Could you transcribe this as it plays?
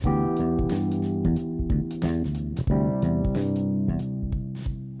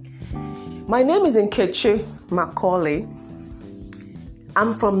My name is Nkechi Macaulay.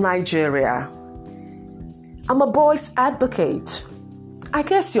 I'm from Nigeria. I'm a boys advocate. I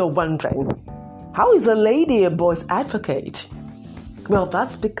guess you're wondering, how is a lady a boys advocate? Well,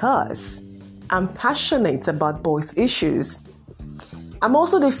 that's because I'm passionate about boys' issues. I'm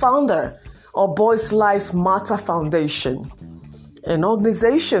also the founder of Boys Lives Matter Foundation, an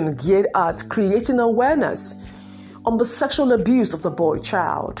organization geared at creating awareness on the sexual abuse of the boy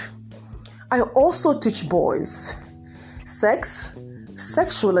child. I also teach boys sex,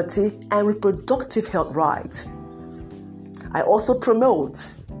 sexuality, and reproductive health rights. I also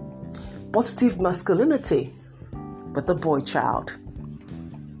promote positive masculinity with the boy child.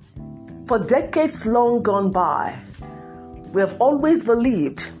 For decades long gone by, we have always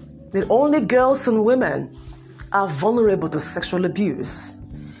believed that only girls and women are vulnerable to sexual abuse.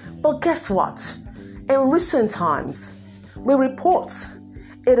 But guess what? In recent times, with reports,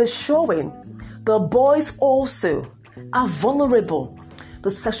 it is showing that boys also are vulnerable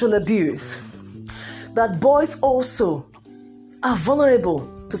to sexual abuse. That boys also are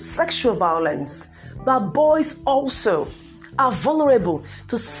vulnerable to sexual violence. That boys also are vulnerable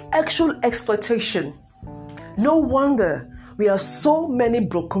to sexual exploitation. No wonder we have so many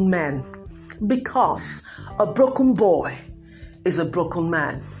broken men, because a broken boy is a broken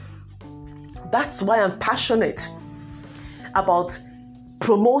man. That's why I'm passionate about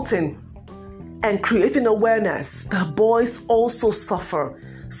promoting and creating awareness that boys also suffer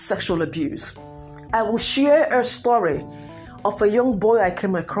sexual abuse. I will share a story of a young boy I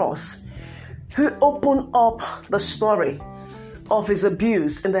came across who opened up the story of his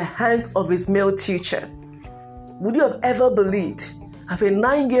abuse in the hands of his male teacher. Would you have ever believed that a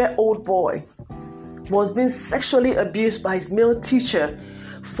 9-year-old boy was being sexually abused by his male teacher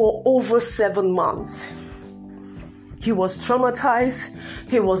for over 7 months? He was traumatized,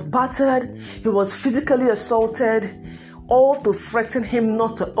 he was battered, he was physically assaulted, all to threaten him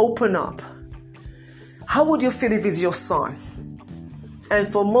not to open up. How would you feel if it's your son?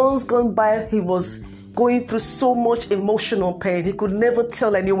 And for months gone by, he was going through so much emotional pain. He could never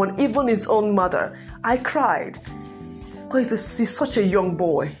tell anyone, even his own mother. I cried because he's such a young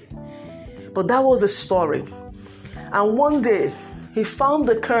boy. But that was the story. And one day, he found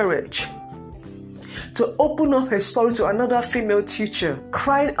the courage to open up his story to another female teacher,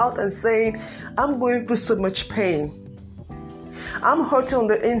 crying out and saying, I'm going through so much pain. I'm hurting on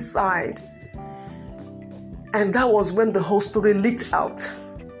the inside. And that was when the whole story leaked out.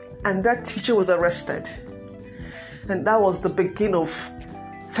 And that teacher was arrested. And that was the beginning of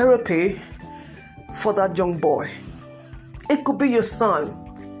therapy for that young boy. It could be your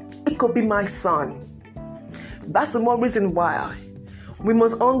son. It could be my son. That's the more reason why we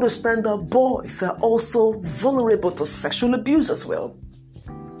must understand that boys are also vulnerable to sexual abuse as well.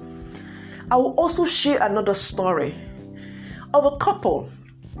 I will also share another story of a couple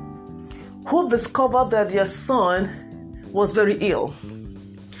who discovered that their son was very ill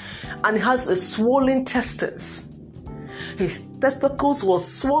and has a swollen testis. His testicles was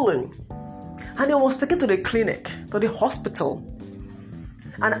swollen and he was taken to the clinic, to the hospital.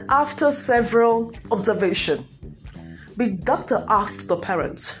 And after several observations, the doctor asked the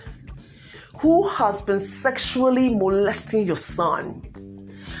parents, who has been sexually molesting your son?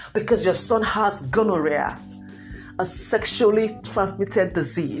 Because your son has gonorrhea, a sexually transmitted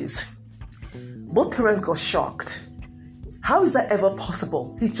disease. Both parents got shocked. How is that ever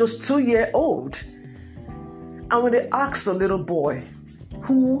possible? He's just 2-year-old. And when they asked the little boy,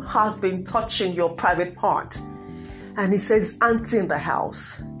 who has been touching your private part? And he says, auntie in the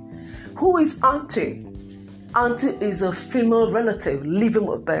house. Who is auntie? Auntie is a female relative living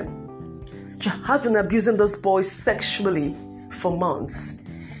with them. She has been abusing this boy sexually for months.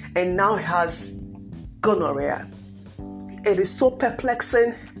 And now he has gonorrhea. It is so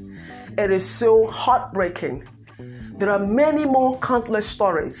perplexing. It is so heartbreaking. There are many more countless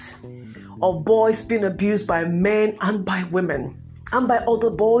stories of boys being abused by men and by women, and by other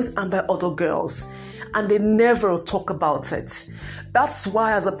boys and by other girls. And they never talk about it. That's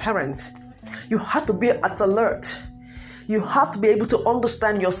why as a parent, you have to be at alert. You have to be able to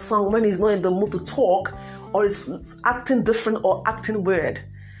understand your son when he's not in the mood to talk, or is acting different or acting weird.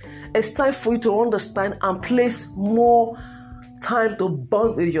 It's time for you to understand and place more time to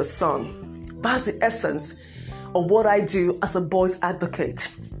bond with your son. That's the essence of what I do as a boys advocate.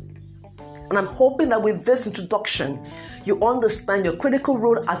 And I'm hoping that with this introduction, you understand your critical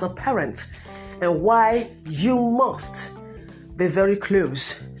role as a parent and why you must be very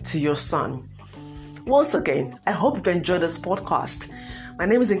close to your son. Once again, I hope you've enjoyed this podcast. My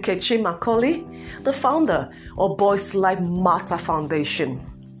name is Nkechi Macaulay, the founder of Boys Lives Matter Foundation.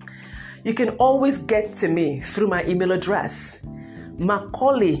 You can always get to me through my email address,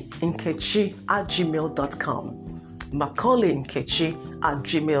 macaulaynkechi@gmail.com.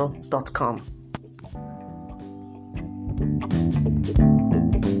 macaulaynkechi@gmail.com.